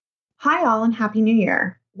Hi, all, and Happy New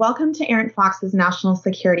Year. Welcome to Arent Fox's National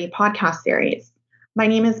Security Podcast Series. My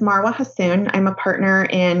name is Marwa Hassoun. I'm a partner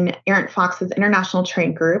in Arent Fox's International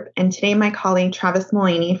Trade Group, and today my colleague Travis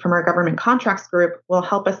Mullaney from our Government Contracts Group will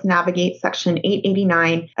help us navigate Section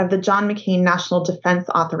 889 of the John McCain National Defense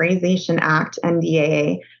Authorization Act,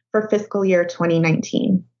 NDAA, for fiscal year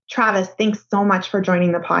 2019. Travis, thanks so much for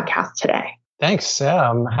joining the podcast today. Thanks. Yeah,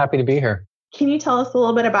 I'm happy to be here. Can you tell us a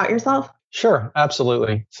little bit about yourself? Sure,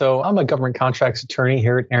 absolutely. So I'm a government contracts attorney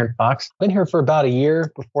here at Arent Fox. Been here for about a year.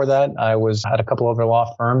 Before that, I was at a couple other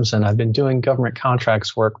law firms, and I've been doing government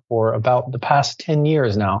contracts work for about the past 10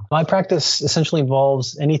 years now. My practice essentially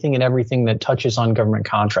involves anything and everything that touches on government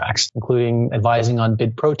contracts, including advising on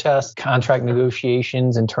bid protests, contract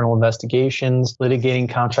negotiations, internal investigations, litigating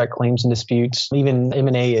contract claims and disputes, even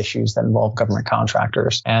M&A issues that involve government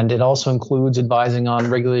contractors. And it also includes advising on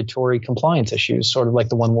regulatory compliance issues, sort of like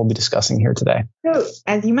the one we'll be discussing here today. So,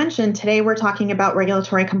 as you mentioned, today we're talking about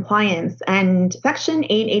regulatory compliance, and Section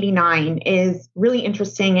 889 is really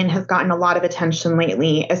interesting and has gotten a lot of attention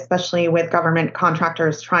lately, especially with government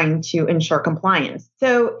contractors trying to ensure compliance.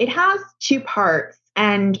 So it has two parts,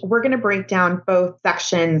 and we're going to break down both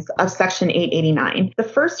sections of Section 889. The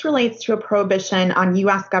first relates to a prohibition on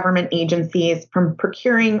U.S. government agencies from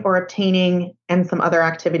procuring or obtaining, and some other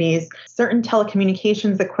activities, certain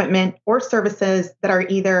telecommunications equipment or services that are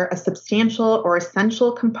either a substantial or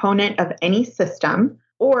essential component of any system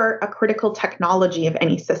or a critical technology of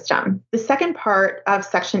any system. The second part of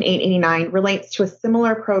Section 889 relates to a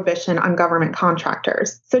similar prohibition on government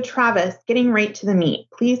contractors. So Travis, getting right to the meat,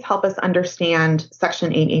 please help us understand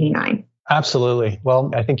Section 889. Absolutely.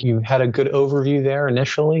 Well, I think you had a good overview there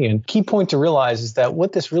initially. And key point to realize is that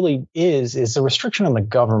what this really is a restriction on the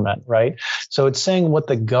government, right? So it's saying what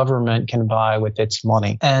the government can buy with its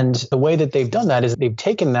money. And the way that they've done that is they've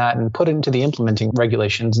taken that and put it into the implementing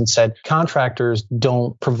regulations and said, contractors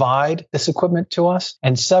don't provide this equipment to us.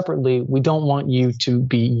 And separately, we don't want you to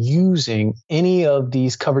be using any of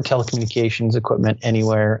these covered telecommunications equipment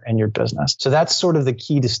anywhere in your business. So that's sort of the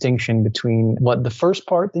key distinction between what the first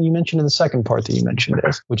part that you mentioned and the second part that you mentioned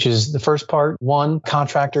is, which is the first part. One,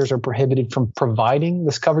 contractors are prohibited from providing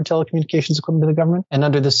this covered telecommunications equipment to the government. And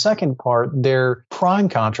under the second part, they're prime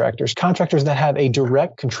contractors, contractors that have a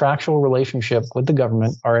direct contractual relationship with the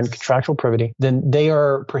government, are in contractual privity, then they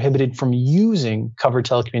are prohibited from using covered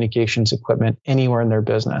telecommunications equipment anywhere in their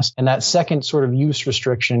business. And that second sort of use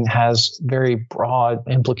restriction has very broad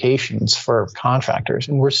implications for contractors.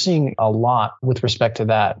 And we're seeing a lot with respect to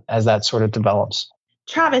that as that sort of develops.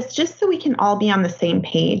 Travis, just so we can all be on the same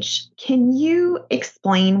page, can you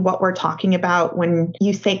explain what we're talking about when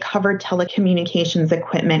you say covered telecommunications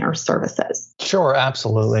equipment or services? Sure,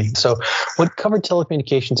 absolutely. So what covered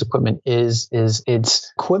telecommunications equipment is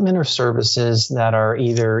it's equipment or services that are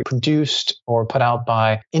either produced or put out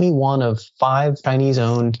by any one of 5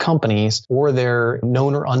 Chinese-owned companies or their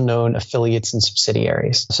known or unknown affiliates and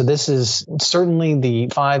subsidiaries. So this is certainly the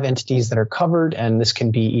 5 entities that are covered, and this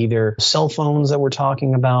can be either cell phones that we're talking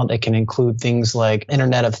about. It can include things like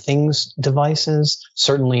Internet of Things devices.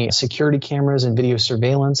 Certainly security cameras and video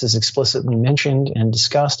surveillance is explicitly mentioned and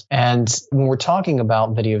discussed. And when we're talking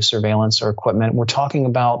about video surveillance or equipment, we're talking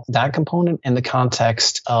about that component in the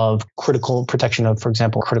context of critical protection of, for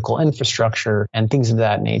example, critical infrastructure and things of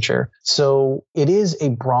that nature. So it is a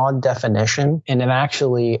broad definition, and it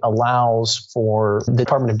actually allows for the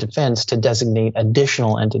Department of Defense to designate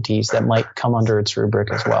additional entities that might come under its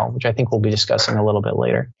rubric as well, which I think we'll be discussing a little bit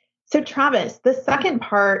later. So Travis, the second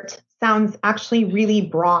part sounds actually really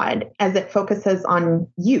broad as it focuses on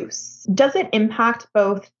use. Does it impact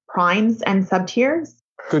both primes and sub-tiers?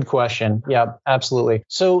 Good question. Yeah, absolutely.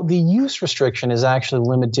 So the use restriction is actually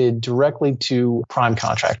limited directly to prime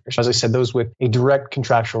contractors. As I said, those with a direct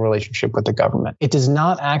contractual relationship with the government. It does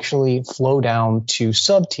not actually flow down to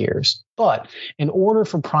sub-tiers. But in order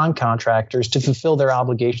for prime contractors to fulfill their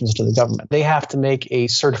obligations to the government, they have to make a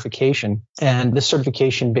certification. And this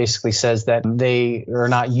certification basically says that they are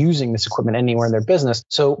not using this equipment anywhere in their business.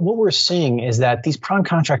 So what we're seeing is that these prime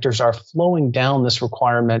contractors are flowing down this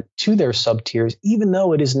requirement to their sub-tiers, even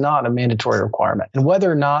though it is not a mandatory requirement. And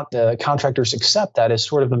whether or not the contractors accept that is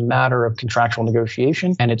sort of a matter of contractual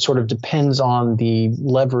negotiation. And it sort of depends on the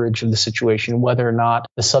leverage of the situation, whether or not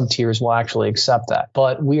the sub-tiers will actually accept that.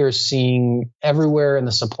 But we are seeing everywhere in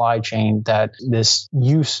the supply chain that this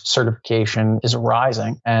use certification is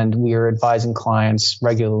rising, and we are advising clients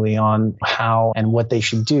regularly on how and what they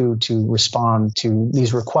should do to respond to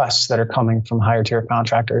these requests that are coming from higher tier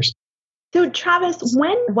contractors. So Travis,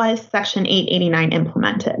 when was Section 889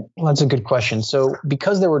 implemented? Well, that's a good question. So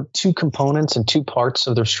because there were two components and two parts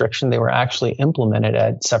of the restriction, they were actually implemented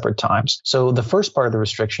at separate times. So the first part of the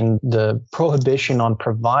restriction, the prohibition on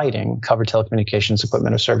providing covered telecommunications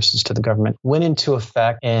equipment or services to the government, went into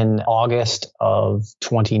effect in August of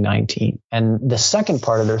 2019. And the second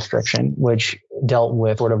part of the restriction, which dealt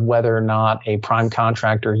with sort of whether or not a prime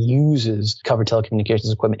contractor uses covered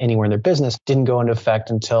telecommunications equipment anywhere in their business, didn't go into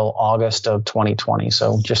effect until August of 2020.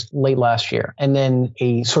 So just late last year. And then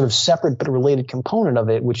a sort of separate but related component of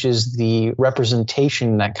it, which is the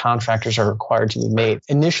representation that contractors are required to be made.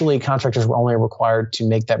 Initially, contractors were only required to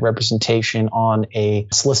make that representation on a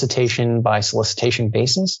solicitation by solicitation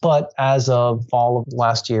basis. But as of fall of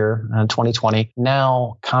last year, 2020,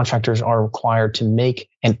 now contractors are required to make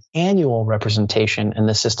an annual representation in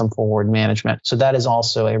the system for award management. So that is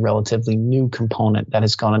also a relatively new component that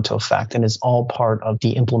has gone into effect and is all part of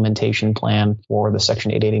the implementation plan for the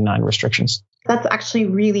Section 889 restrictions. That's actually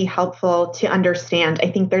really helpful to understand.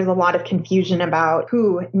 I think there's a lot of confusion about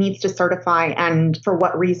who needs to certify and for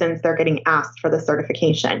what reasons they're getting asked for the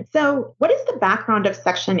certification. So what is the background of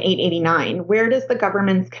Section 889? Where does the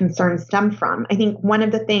government's concern stem from? I think one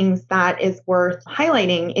of the things that is worth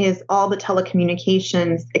highlighting is all the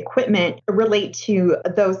telecommunications equipment relate to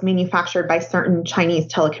those manufactured by certain Chinese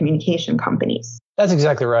telecommunication companies. That's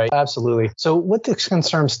exactly right. Absolutely. So what this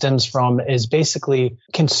concern stems from is basically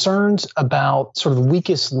concerns about sort of the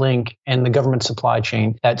weakest link in the government supply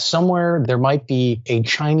chain, that somewhere there might be a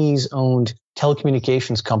Chinese-owned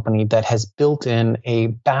telecommunications company that has built in a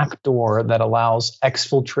backdoor that allows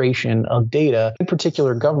exfiltration of data, in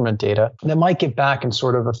particular government data, that might get back and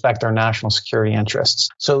sort of affect our national security interests.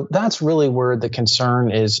 So that's really where the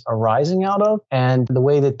concern is arising out of. And the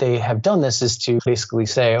way that they have done this is to basically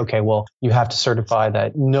say, okay, well, you have to certify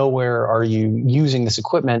that nowhere are you using this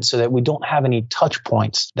equipment so that we don't have any touch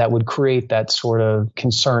points that would create that sort of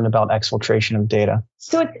concern about exfiltration of data.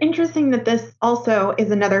 So it's interesting that this also is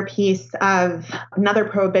another piece of another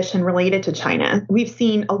prohibition related to China. We've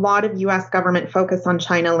seen a lot of U.S. government focus on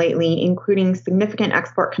China lately, including significant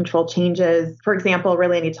export control changes, for example,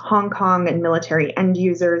 related to Hong Kong and military end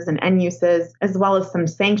users and end uses, as well as some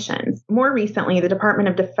sanctions. More recently, the Department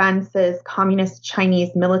of Defense's Communist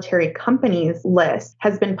Chinese military companies list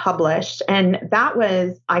has been published, and that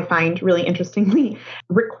was, I find really interestingly,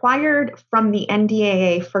 required from the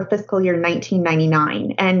NDAA for fiscal year 1999.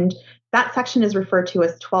 And that section is referred to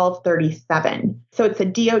as 1237. So it's a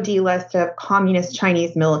DoD list of communist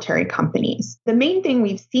Chinese military companies. The main thing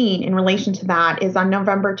we've seen in relation to that is on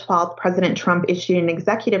November 12th, President Trump issued an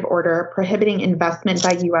executive order prohibiting investment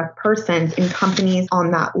by U.S. persons in companies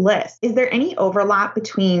on that list. Is there any overlap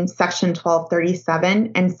between Section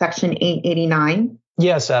 1237 and Section 889?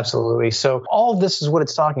 Yes, absolutely. So all of this is what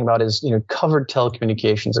it's talking about is, covered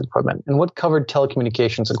telecommunications equipment. And what covered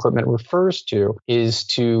telecommunications equipment refers to is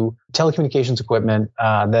to telecommunications equipment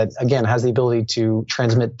that, again, has the ability to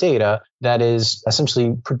transmit data that is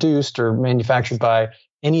essentially produced or manufactured by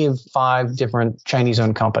any of 5 different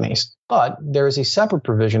Chinese-owned companies. But there is a separate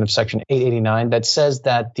provision of Section 889 that says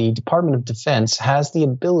that the Department of Defense has the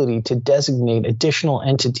ability to designate additional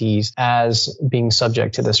entities as being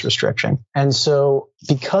subject to this restriction. And so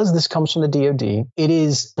because this comes from the DoD, it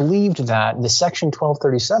is believed that the Section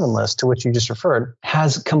 1237 list, to which you just referred,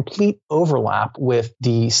 has complete overlap with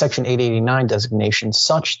the Section 889 designation,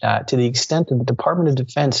 such that to the extent that the Department of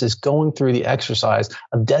Defense is going through the exercise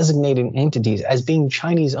of designating entities as being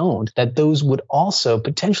Chinese-owned, that those would also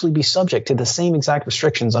potentially be subject to the same exact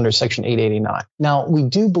restrictions under Section 889. Now, we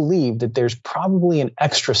do believe that there's probably an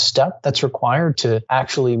extra step that's required to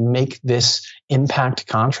actually make this impact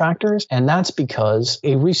contractors, and that's because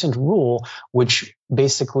a recent rule, which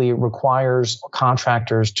basically requires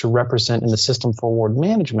contractors to represent in the system for award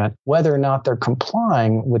management, whether or not they're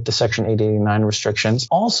complying with the Section 889 restrictions,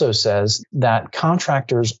 also says that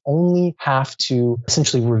contractors only have to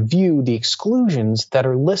essentially review the exclusions that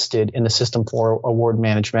are listed in the system for award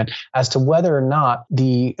management as to whether or not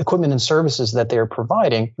the equipment and services that they are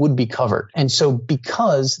providing would be covered. And so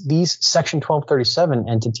because these Section 1237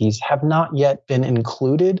 entities have not yet been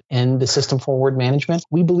included in the system for award management,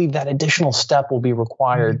 we believe that additional step will be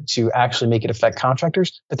required to actually make it affect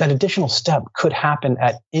contractors, but that additional step could happen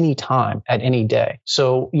at any time, at any day.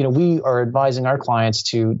 So, we are advising our clients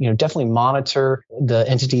to, definitely monitor the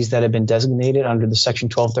entities that have been designated under the Section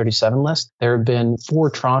 1237 list. There have been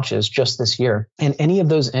 4 tranches just this year, and any of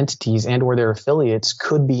those entities and or their affiliates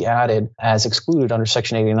could be added as excluded under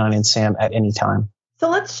Section 889 and SAM at any time. So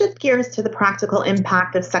let's shift gears to the practical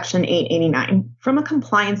impact of Section 889. From a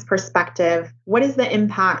compliance perspective, what is the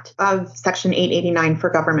impact of Section 889 for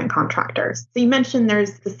government contractors? So you mentioned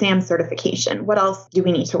there's the SAM certification. What else do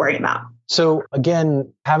we need to worry about? So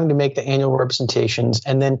again, having to make the annual representations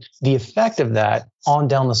and then the effect of that on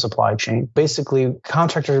down the supply chain. Basically,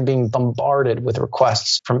 contractors are being bombarded with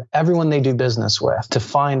requests from everyone they do business with to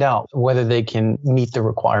find out whether they can meet the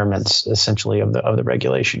requirements essentially of the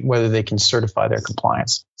regulation, whether they can certify their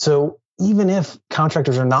compliance. So even if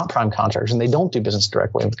contractors are not prime contractors and they don't do business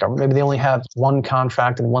directly with the government, maybe they only have one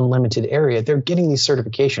contract in one limited area, they're getting these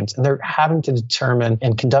certifications and they're having to determine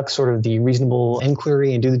and conduct sort of the reasonable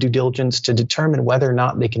inquiry and do the due diligence to determine whether or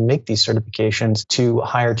not they can make these certifications to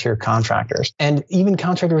higher tier contractors. And even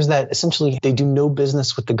contractors that essentially they do no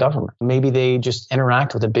business with the government. Maybe they just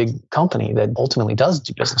interact with a big company that ultimately does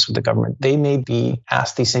do business with the government. They may be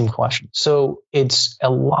asked these same questions. So it's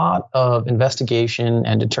a lot of investigation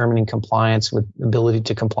and determining compliance with ability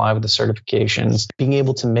to comply with the certifications, being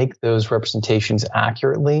able to make those representations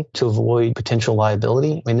accurately to avoid potential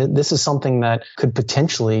liability. I mean, this is something that could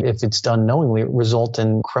potentially, if it's done knowingly, result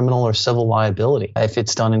in criminal or civil liability if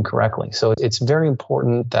it's done incorrectly. So it's very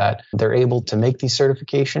important that they're able to make these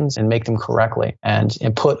certifications and make them correctly and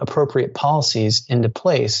put appropriate policies into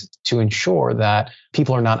place to ensure that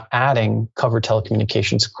people are not adding covered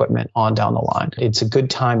telecommunications equipment on down the line. It's a good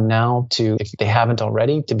time now to, if they haven't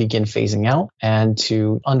already, to begin phasing out and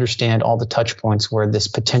to understand all the touch points where this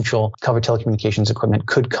potential covered telecommunications equipment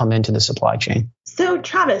could come into the supply chain. So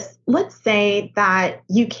Travis, let's say that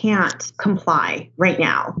you can't comply right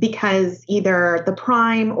now because either the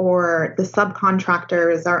prime or the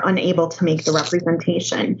subcontractors are unable to make the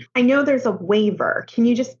representation. I know there's a waiver. Can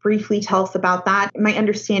you just briefly tell us about that? My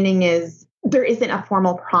understanding is there isn't a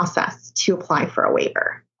formal process to apply for a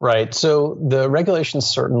waiver. Right. So the regulations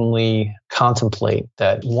certainly contemplate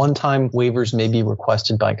that one-time waivers may be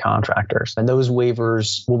requested by contractors, and those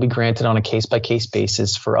waivers will be granted on a case-by-case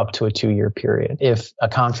basis for up to a 2-year period. If a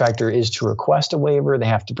contractor is to request a waiver, they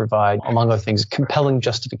have to provide, among other things, compelling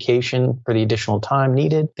justification for the additional time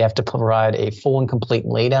needed. They have to provide a full and complete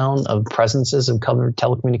laydown of presences of covered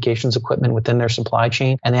telecommunications equipment within their supply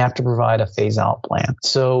chain, and they have to provide a phase-out plan.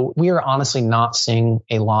 So we are honestly not seeing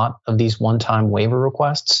a lot of these one-time waiver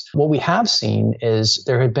requests. What we have seen is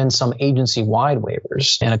there had been some agency-wide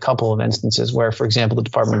waivers in a couple of instances where, for example, the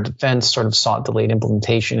Department of Defense sort of sought delayed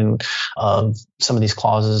implementation of some of these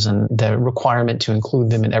clauses and the requirement to include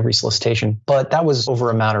them in every solicitation. But that was over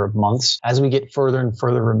a matter of months. As we get further and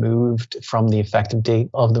further removed from the effective date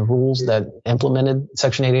of the rules that implemented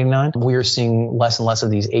Section 889, we are seeing less and less of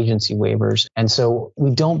these agency waivers. And so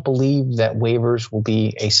we don't believe that waivers will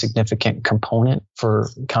be a significant component for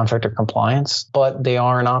contractor compliance, but they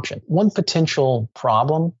are an option. One potential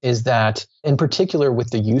problem is that, in particular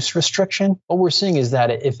with the use restriction, what we're seeing is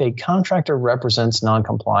that if a contractor represents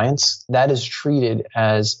noncompliance, that is treated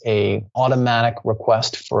as an automatic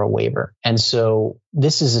request for a waiver. And so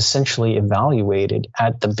this is essentially evaluated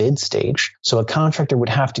at the bid stage. So a contractor would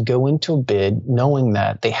have to go into a bid knowing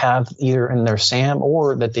that they have either in their SAM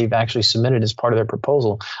or that they've actually submitted as part of their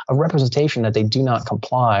proposal a representation that they do not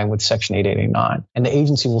comply with Section 889. And the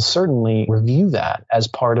agency will certainly review that as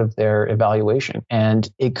part of their evaluation. And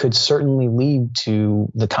it could certainly lead to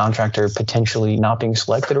the contractor potentially not being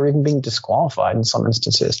selected or even being disqualified in some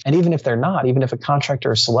instances. And even if they're not, even if a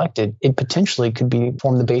contractor is selected, it potentially could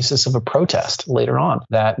form the basis of a protest later on,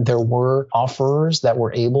 that there were offerers that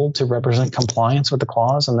were able to represent compliance with the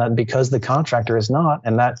clause, and that because the contractor is not,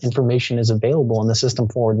 and that information is available in the system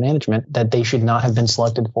forward management, that they should not have been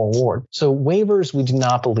selected for award. So waivers, we do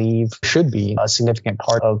not believe should be a significant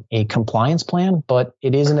part of a compliance plan, but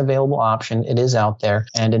it is an available option. It is out there,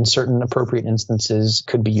 and in certain appropriate instances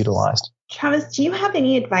could be utilized. Travis, do you have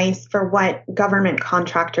any advice for what government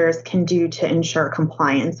contractors can do to ensure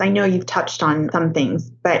compliance? I know you've touched on some things,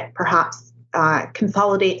 but perhaps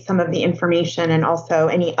consolidate some of the information and also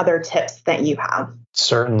any other tips that you have.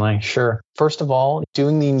 Certainly, sure. First of all,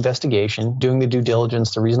 doing the investigation, doing the due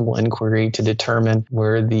diligence, the reasonable inquiry to determine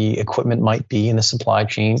where the equipment might be in the supply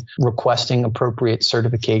chain, requesting appropriate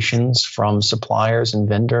certifications from suppliers and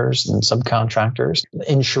vendors and subcontractors,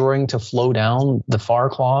 ensuring to flow down the FAR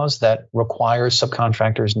clause that requires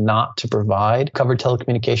subcontractors not to provide covered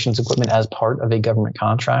telecommunications equipment as part of a government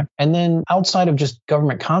contract. And then outside of just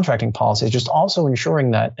government contracting policies, just also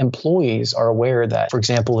ensuring that employees are aware that, for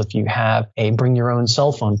example, if you have a bring your own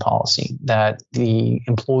cell phone policy, that the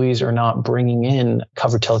employees are not bringing in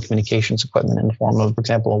covered telecommunications equipment in the form of, for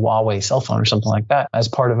example, a Huawei cell phone or something like that as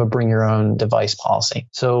part of a bring your own device policy.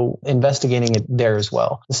 So investigating it there as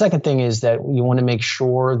well. The second thing is that you want to make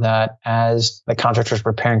sure that as the contractor is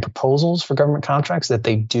preparing proposals for government contracts, that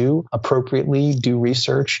they do appropriately do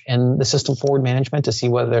research in the system forward management to see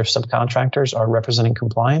whether their subcontractors are representing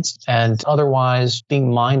compliance, and otherwise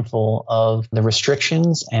being mindful of the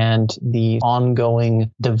restrictions and the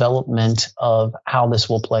ongoing development of how this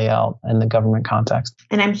will play out in the government context.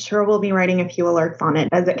 And I'm sure we'll be writing a few alerts on it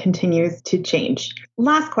as it continues to change.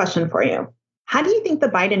 Last question for you. How do you think the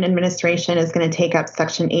Biden administration is going to take up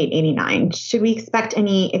Section 889? Should we expect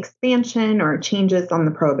any expansion or changes on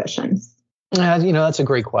the prohibitions? That's a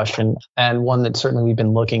great question, and one that certainly we've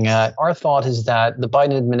been looking at. Our thought is that the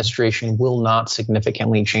Biden administration will not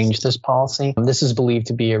significantly change this policy. This is believed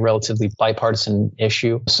to be a relatively bipartisan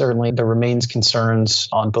issue. Certainly, there remains concerns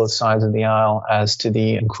on both sides of the aisle as to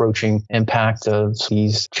the encroaching impact of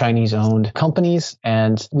these Chinese-owned companies,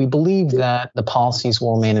 and we believe that the policies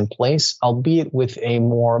will remain in place, albeit with a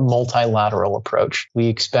more multilateral approach. We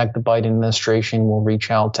expect the Biden administration will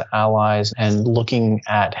reach out to allies and looking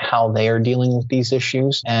at how they are dealing with these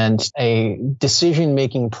issues, and a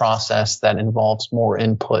decision-making process that involves more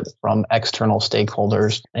input from external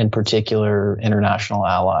stakeholders, in particular international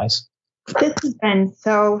allies. This has been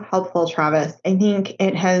so helpful, Travis. I think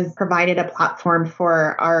it has provided a platform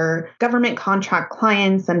for our government contract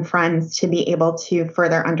clients and friends to be able to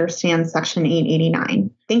further understand Section 889.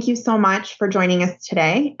 Thank you so much for joining us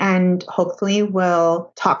today, and hopefully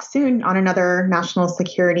we'll talk soon on another national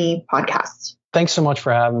security podcast. Thanks so much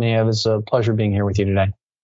for having me. It was a pleasure being here with you today.